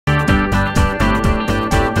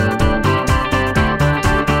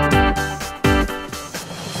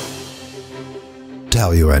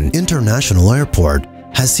Taoyuan International Airport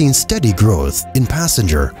has seen steady growth in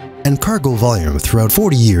passenger and cargo volume throughout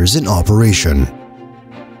 40 years in operation.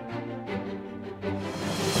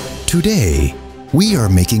 Today, we are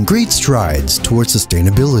making great strides towards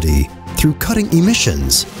sustainability through cutting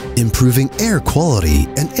emissions, improving air quality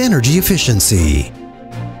and energy efficiency.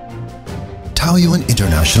 Taoyuan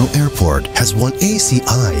International Airport has won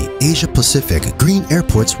ACI Asia Pacific Green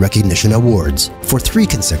Airports Recognition Awards for 3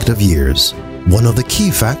 consecutive years. One of the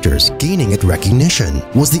key factors gaining it recognition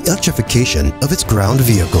was the electrification of its ground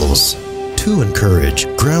vehicles. To encourage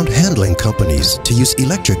ground handling companies to use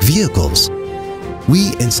electric vehicles,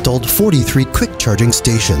 we installed 43 quick charging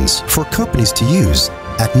stations for companies to use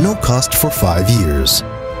at no cost for 5 years.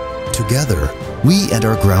 Together, we and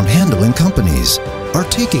our ground handling companies are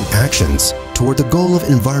taking actions toward the goal of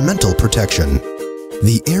environmental protection.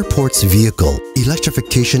 The airport's vehicle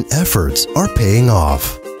electrification efforts are paying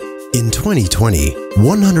off. In 2020,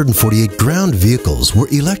 148 ground vehicles were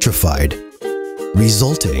electrified,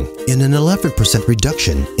 resulting in an 11%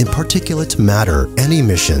 reduction in particulate matter and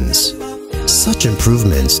emissions. Such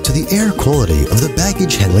improvements to the air quality of the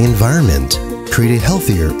baggage handling environment create a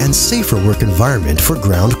healthier and safer work environment for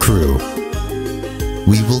ground crew.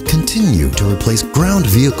 We will continue to replace ground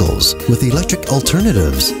vehicles with electric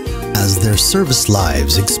alternatives as their service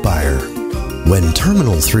lives expire. When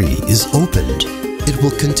Terminal 3 is opened, it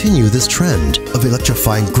will continue this trend of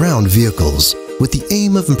electrifying ground vehicles with the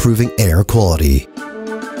aim of improving air quality.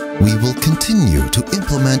 We will continue to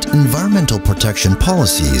implement environmental protection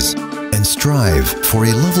policies and strive for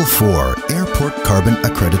a Level 4 Airport Carbon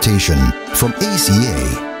Accreditation from ACA,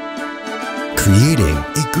 creating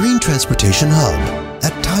a green transportation hub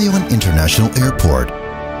at Taoyuan International Airport